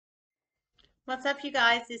What's up, you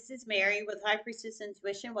guys? This is Mary with High Priestess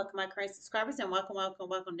Intuition. Welcome, my current subscribers, and welcome,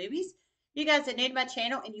 newbies. You guys are new to my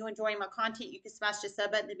channel and you enjoying my content, you can smash the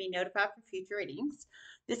sub button to be notified for future readings.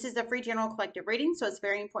 This is a free general collective reading, so it's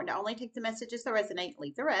very important to only take the messages that resonate,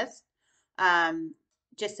 leave the rest. Um,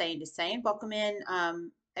 just saying. Welcome in,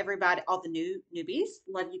 everybody, all the newbies.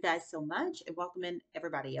 Love you guys so much, and welcome in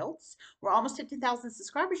everybody else. We're almost at 10,000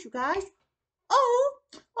 subscribers, you guys. Oh,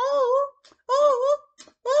 oh, oh,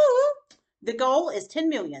 oh. The goal is 10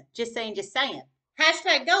 million. Just saying.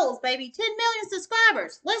 Hashtag goals, baby. 10 million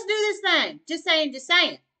subscribers. Let's do this thing. Just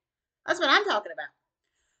saying. That's what I'm talking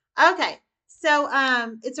about. Okay. So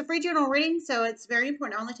it's a free general reading, so it's very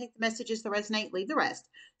important. I only take the messages that resonate, leave the rest.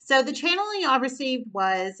 So the channeling I received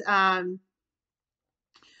was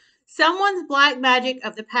someone's black magic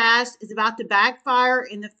of the past is about to backfire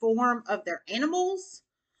in the form of their animals.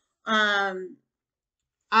 I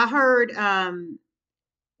heard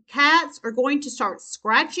cats are going to start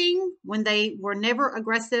scratching when they were never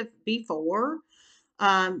aggressive before.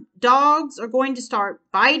 Dogs are going to start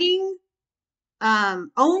biting.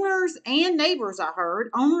 Owners and neighbors, I heard.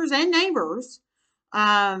 Owners and neighbors.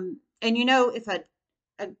 And you know, if a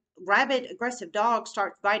rabid, aggressive dog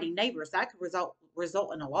starts biting neighbors, that could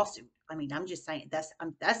result in a lawsuit. I mean, I'm just saying that's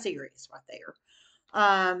serious right there.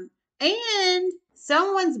 And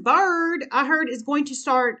someone's bird, I heard, is going to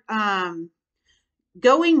start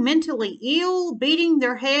going mentally ill, beating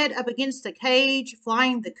their head up against a cage,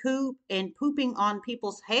 flying the coop, and pooping on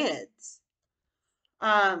people's heads.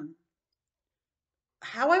 However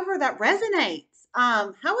that resonates.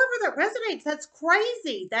 That's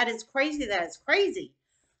crazy. That is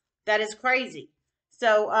crazy.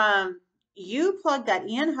 So you plug that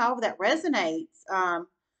in, however that resonates.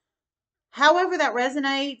 However that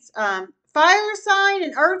resonates. Fire sign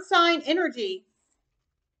and earth sign energy.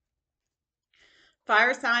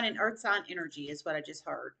 Fire sign and earth sign energy is what I just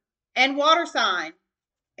heard. And water sign.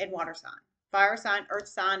 Fire sign, earth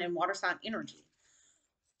sign, and water sign energy.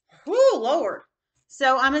 Whoo, Lord.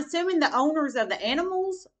 So I'm assuming the owners of the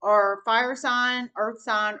animals are fire sign, earth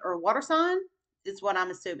sign, or water sign, is what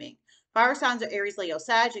I'm assuming. Fire signs are Aries, Leo,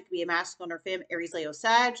 Sag. It could be a masculine or femme, Aries, Leo,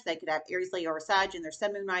 Sag. They could have Aries, Leo, or Sag in their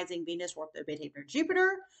sun, moon, rising, Venus, Ortho, Midheaven,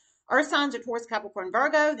 Jupiter. Earth signs are Taurus, Capricorn,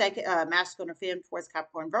 Virgo. They could masculine or femme, Taurus,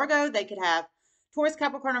 Capricorn, Virgo. They could have Taurus,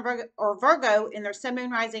 Capricorn, or Virgo in their sun,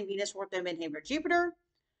 moon, rising, Venus, Ortho, Midheaven, Jupiter.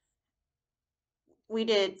 We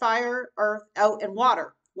did fire, earth, and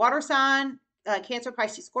water. Water sign, Cancer,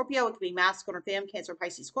 Pisces, Scorpio. It could be masculine or femme, Cancer,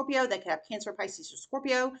 Pisces, Scorpio. They could have Cancer, Pisces, or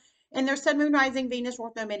Scorpio. And their sun, moon, rising, Venus,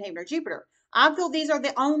 Ortho, Midheaven, or Jupiter. I feel these are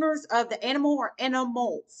the owners of the animal or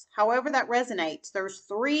animals. However that resonates. There's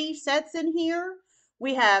 3 sets in here.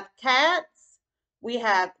 We have cats, we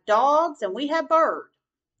have dogs, and we have bird.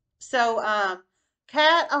 So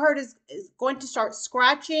cat, I heard, is going to start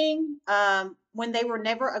scratching when they were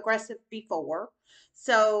never aggressive before.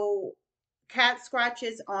 So cat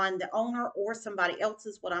scratches on the owner or somebody else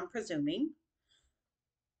is what I'm presuming.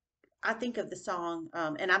 I think of the song,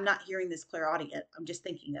 and I'm not hearing this clairaudient. I'm just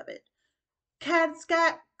thinking of it. Cat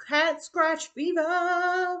scratch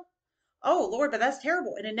fever. Oh Lord, but that's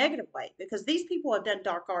terrible in a negative way because these people have done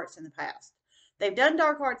dark arts in the past. They've done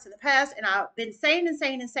dark arts in the past, and I've been saying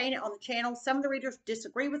it on the channel. Some of the readers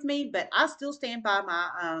disagree with me, but I still stand by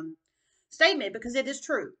my statement because it is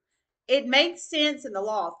true. It makes sense in the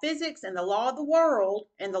law of physics and the law of the world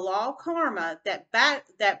and the law of karma that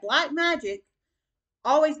black magic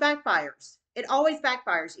always backfires. It always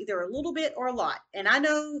backfires, either a little bit or a lot. And I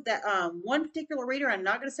know that one particular reader, I'm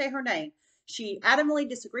not going to say her name, she adamantly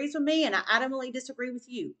disagrees with me, and I adamantly disagree with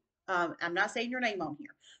you. I'm not saying your name on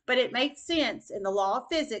here, but it makes sense in the law of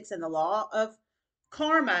physics and the law of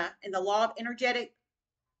karma and the law of energetic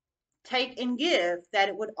take and give that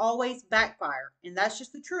it would always backfire. And that's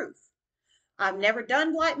just the truth. I've never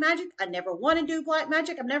done black magic. I never want to do black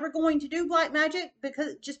magic. I'm never going to do black magic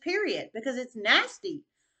because just period, because it's nasty.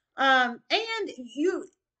 And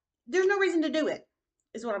there's no reason to do it,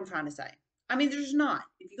 is what I'm trying to say. I mean, there's not.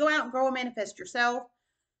 If you go out and grow and manifest yourself,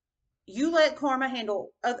 you let karma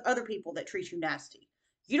handle other people that treat you nasty.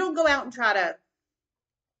 You don't go out and try to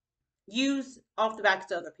use off the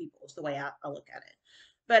backs of other people, is the way I look at it.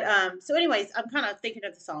 But so anyways, I'm kind of thinking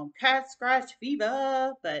of the song Cat Scratch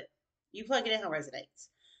Fever, but you plug it in how it resonates.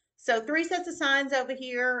 So 3 sets of signs over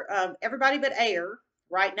here. Everybody but air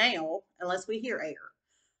right now, unless we hear air.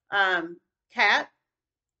 Cat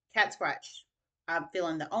scratch. I'm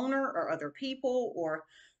feeling the owner or other people or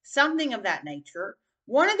something of that nature.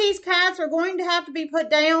 One of these cats are going to have to be put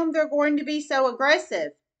down. They're going to be so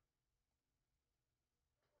aggressive.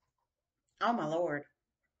 Oh my Lord.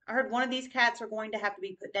 I heard one of these cats are going to have to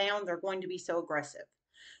be put down. They're going to be so aggressive.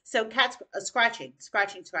 So cats scratching,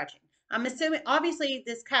 scratching, scratching. I'm assuming, obviously,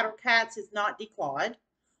 this cat or cats is not declawed.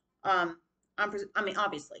 Um, I mean,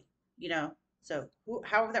 obviously, you know. So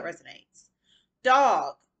however that resonates.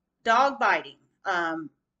 Dog, dog biting.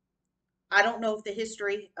 I don't know if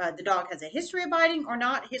the dog has a history of biting or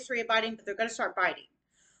not history of biting, but they're going to start biting.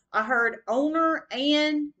 I heard owner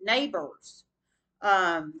and neighbors.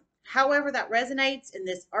 However that resonates in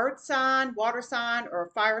this earth sign, water sign,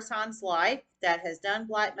 or fire sign's life that has done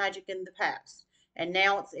black magic in the past. And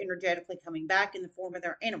now it's energetically coming back in the form of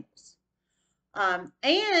their animals.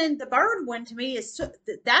 And the bird one to me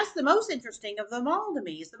that's the most interesting of them all to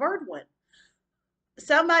me is the bird one.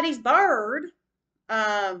 Somebody's bird,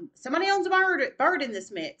 somebody owns a bird in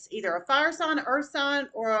this mix, either a fire sign, an earth sign,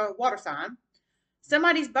 or a water sign.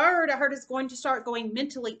 Somebody's bird, I heard, is going to start going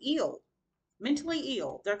mentally ill. Mentally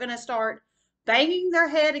ill. They're going to start banging their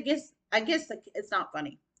head against, I guess it's not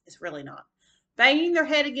funny. It's really not. Banging their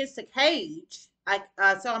head against a cage.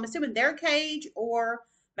 So I'm assuming their cage or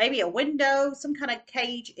maybe a window, some kind of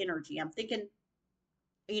cage energy. I'm thinking,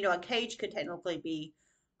 a cage could technically be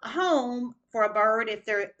a home for a bird if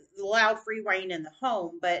they're allowed free reign in the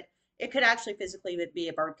home, but it could actually physically be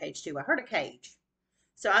a bird cage too. I heard a cage.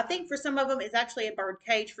 So I think for some of them, it's actually a bird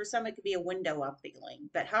cage. For some, it could be a window, I'm feeling.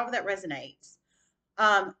 But however that resonates.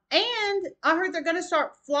 And I heard they're going to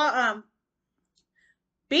start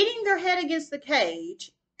beating their head against the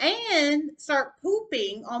cage and start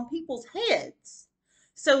pooping on people's heads.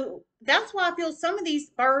 So that's why I feel some of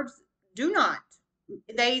these birds do not.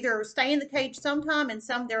 They either stay in the cage sometime and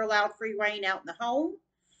some they're allowed free reign out in the home.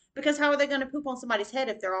 Because how are they going to poop on somebody's head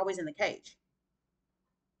if they're always in the cage?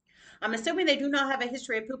 I'm assuming they do not have a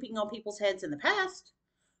history of pooping on people's heads in the past.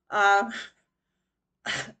 Um,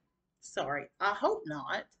 sorry, I hope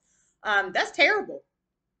not. That's terrible.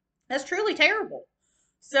 That's truly terrible.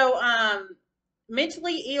 So,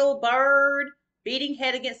 mentally ill bird beating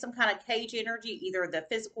head against some kind of cage energy, either the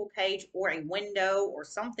physical cage or a window or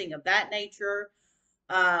something of that nature.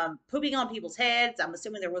 Pooping on people's heads. I'm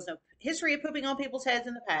assuming there was no history of pooping on people's heads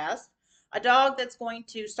in the past. A dog that's going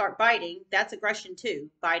to start biting, that's aggression too.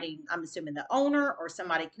 Biting, I'm assuming the owner or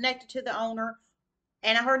somebody connected to the owner.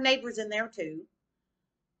 And I heard neighbors in there too.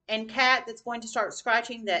 And cat that's going to start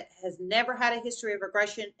scratching that has never had a history of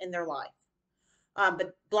aggression in their life.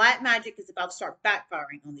 But black magic is about to start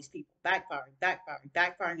backfiring on these people. Backfiring, backfiring,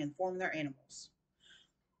 backfiring in the form of their animals.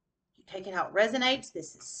 You take it how it resonates.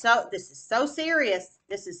 This is so serious.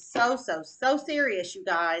 This is so serious, you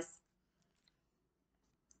guys.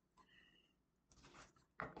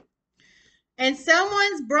 And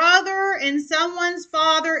someone's brother and someone's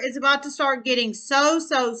father is about to start getting so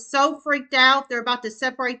freaked out. They're about to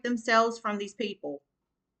separate themselves from these people.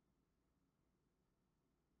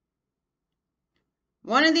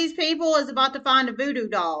 One of these people is about to find a voodoo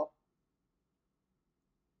doll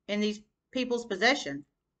in these people's possession.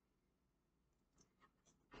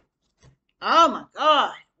 Oh my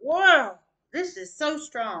God. Whoa. This is so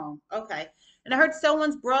strong. Okay. And I heard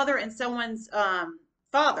someone's brother and someone's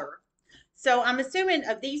father. So I'm assuming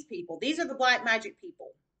of these people, these are the black magic people.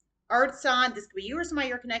 Earth sign, this could be you or somebody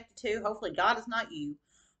you're connected to. Hopefully God is not you.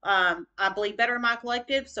 I believe better in my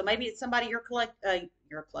collective. So maybe it's somebody you're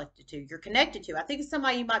collected to. You're connected to. I think it's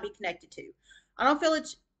somebody you might be connected to. I don't feel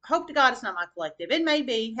it's, hope to God it's not my collective. It may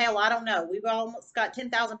be. Hell, I don't know. We've almost got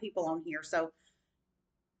 10,000 people on here. So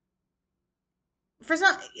for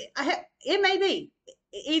some, it may be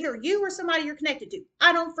either you or somebody you're connected to.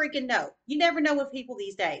 I don't freaking know. You never know with people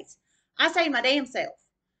these days. I say my damn self.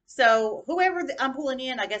 So whoever I'm pulling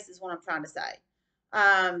in, I guess is what I'm trying to say.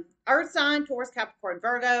 Earth sign, Taurus, Capricorn,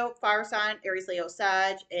 Virgo, fire sign, Aries, Leo,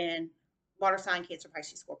 Sag, and water sign, Cancer,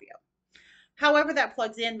 Pisces, Scorpio. However that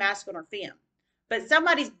plugs in, masculine or femme. But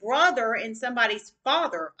somebody's brother and somebody's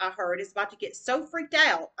father, I heard, is about to get so freaked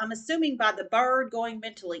out. I'm assuming by the bird going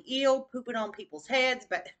mentally ill, pooping on people's heads,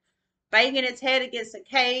 but banging its head against a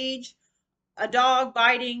cage, a dog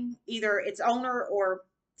biting either its owner or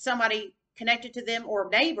somebody connected to them or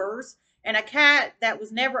neighbors, and a cat that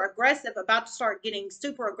was never aggressive about to start getting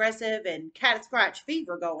super aggressive and cat scratch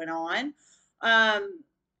fever going on.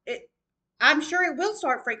 I'm sure it will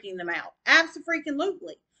start freaking them out.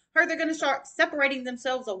 Absolutely. Or they're going to start separating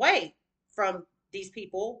themselves away from these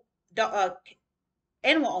people,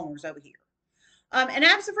 animal owners over here. And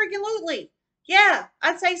absolutely, yeah,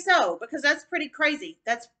 I'd say so because that's pretty crazy.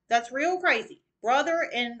 That's real crazy. Brother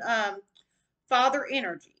and father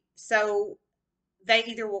energy. So they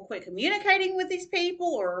either will quit communicating with these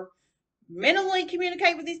people or mentally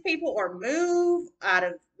communicate with these people or move out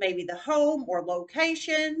of maybe the home or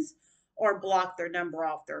locations. or block their number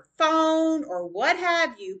off their phone or what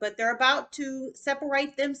have you, but they're about to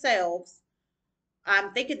separate themselves.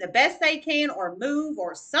 I'm thinking the best they can, or move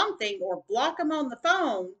or something, or block them on the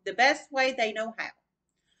phone the best way they know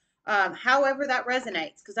how. However that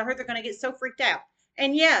resonates, because I heard they're going to get so freaked out.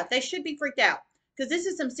 And yeah, they should be freaked out because this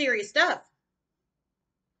is some serious stuff.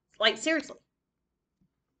 Like, seriously.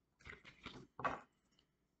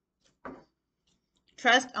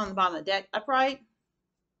 Trust on the bottom of the deck upright.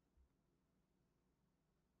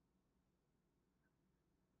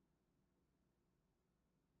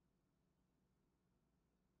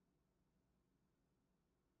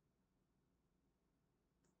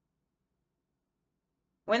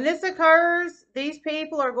 When this occurs, these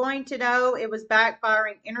people are going to know it was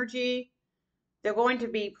backfiring energy. They're going to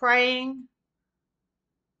be praying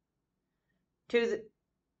to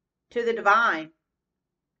the divine.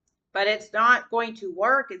 But it's not going to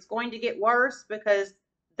work. It's going to get worse because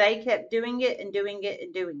they kept doing it and doing it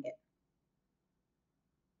and doing it.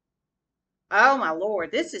 Oh my Lord,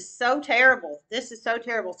 this is so terrible. This is so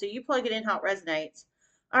terrible. So you plug it in how it resonates.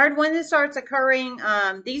 All right, when this starts occurring,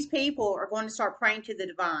 these people are going to start praying to the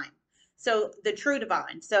divine. So the true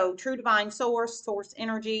divine. So true divine source, source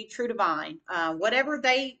energy, true divine. Whatever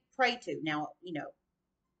they pray to. Now,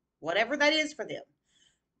 whatever that is for them.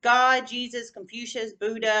 God, Jesus, Confucius,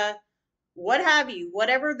 Buddha, what have you,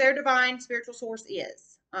 whatever their divine spiritual source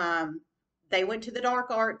is. They went to the dark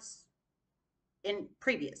arts in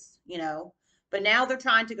previous, but now they're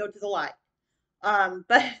trying to go to the light.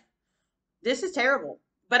 But this is terrible.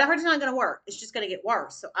 But I heard it's not going to work. It's just going to get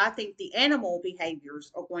worse. So I think the animal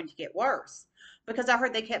behaviors are going to get worse because I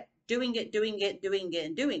heard they kept doing it, doing it, doing it,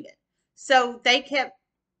 and doing it. So they kept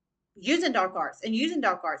using dark arts and using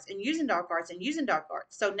dark arts and using dark arts and using dark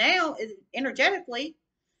arts. So now, energetically,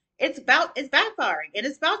 it's backfiring and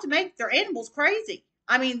it's about to make their animals crazy.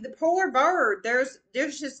 I mean, the poor bird, there's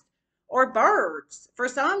just, or birds. For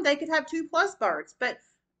some, they could have 2+ birds, but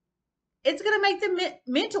it's going to make them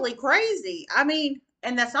mentally crazy. I mean,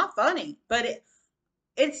 and that's not funny, but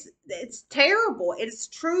it's terrible. It's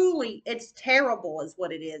terrible is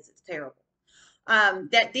what it is. It's terrible.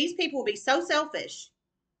 That these people will be so selfish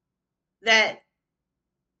that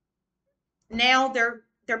now their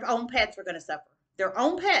own pets are going to suffer. Their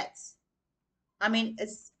own pets. I mean,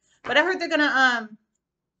 but I heard they're gonna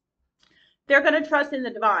trust in the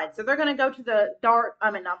divine. So they're gonna go to the dark. I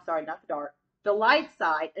mean, not sorry, not the dark, the light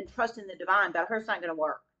side, and trust in the divine. But I heard it's not gonna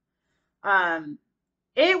work. Um,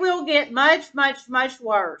 it will get much, much, much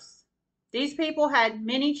worse. These people had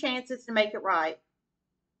many chances to make it right.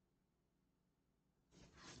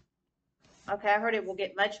 Okay, I heard it will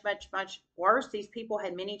get much, much, much worse. These people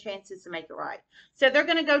had many chances to make it right. So they're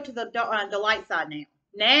going to go to the light side now.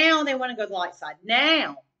 Now they want to go to the light side.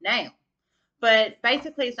 Now. But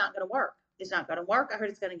basically, it's not going to work. It's not going to work. I heard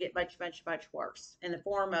it's going to get much, much, much worse in the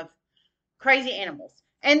form of crazy animals.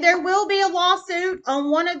 And there will be a lawsuit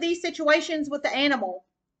on one of these situations with the animal.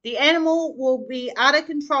 The animal will be out of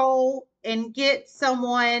control and get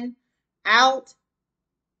someone outside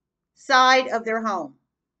of their home.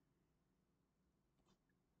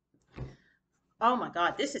 Oh my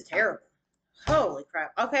God, this is terrible. Holy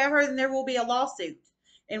crap. Okay, I heard there will be a lawsuit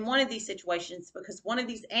in one of these situations because one of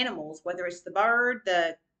these animals, whether it's the bird,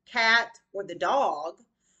 the cat, or the dog,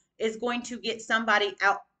 is going to get somebody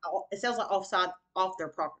out. It sounds like off their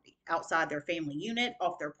property, outside their family unit,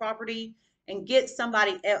 off their property, and get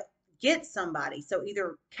somebody else. Get somebody. So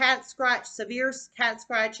either severe cat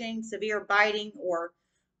scratching, severe biting, or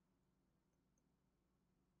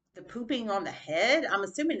the pooping on the head. I'm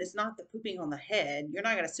assuming it's not the pooping on the head. You're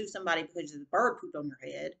not going to sue somebody because the bird pooped on your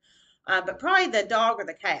head. But probably the dog or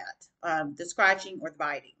the cat, the scratching or the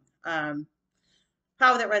biting.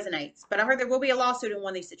 How that resonates. But I heard there will be a lawsuit in one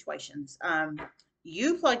of these situations.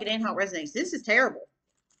 You plug it in how it resonates. This is terrible.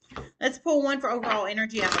 Let's pull one for overall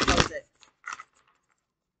energy. I'm going to close it.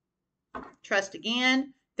 Trust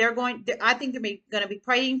again. I think they're going to be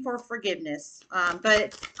praying for forgiveness.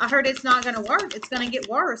 But I heard it's not going to work. It's going to get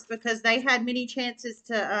worse because they had many chances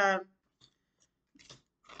to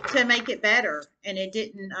make it better. And it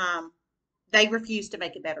didn't, they refused to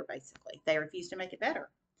make it better, basically. They refused to make it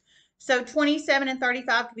better. So 27 and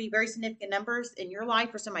 35 could be very significant numbers in your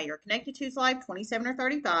life or somebody you're connected to's life, 27 or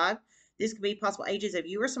 35. This could be possible ages of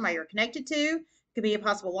you or somebody you're connected to. It could be a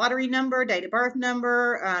possible lottery number, date of birth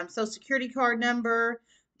number, social security card number,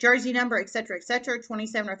 jersey number, etc., etc.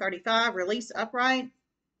 27 or 35, release upright.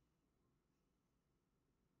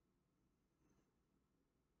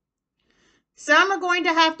 Some are going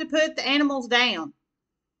to have to put the animals down.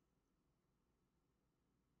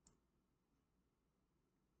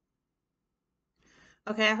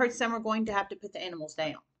 Okay, I heard some are going to have to put the animals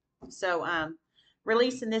down. So,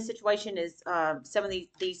 release in this situation is some of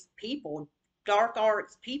these people, dark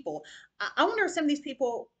arts people. I wonder if some of these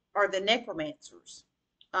people are the necromancers.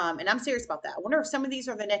 And I'm serious about that. I wonder if some of these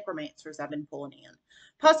are the necromancers I've been pulling in,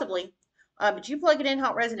 possibly. But you plug it in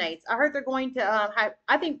how it resonates. I heard they're going to have.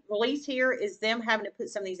 I think release here is them having to put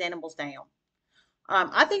some of these animals down.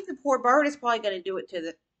 I think the poor bird is probably going to do it to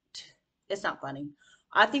the. It's not funny.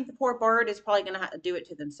 I think the poor bird is probably going to do it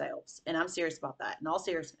to themselves, and I'm serious about that. In all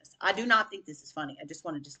seriousness, I do not think this is funny. I just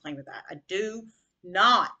want to disclaimer that I do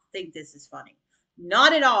not think this is funny.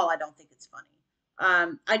 Not at all. I don't think it's funny.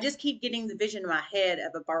 I just keep getting the vision in my head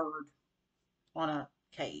of a bird on a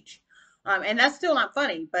cage, and that's still not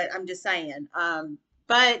funny. But I'm just saying.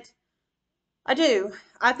 But I do.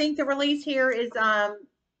 I think the release here is the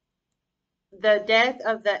death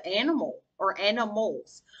of the animal or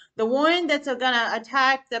animals. The one that's going to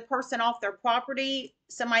attack the person off their property,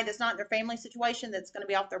 somebody that's not in their family situation that's going to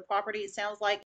be off their property, it sounds like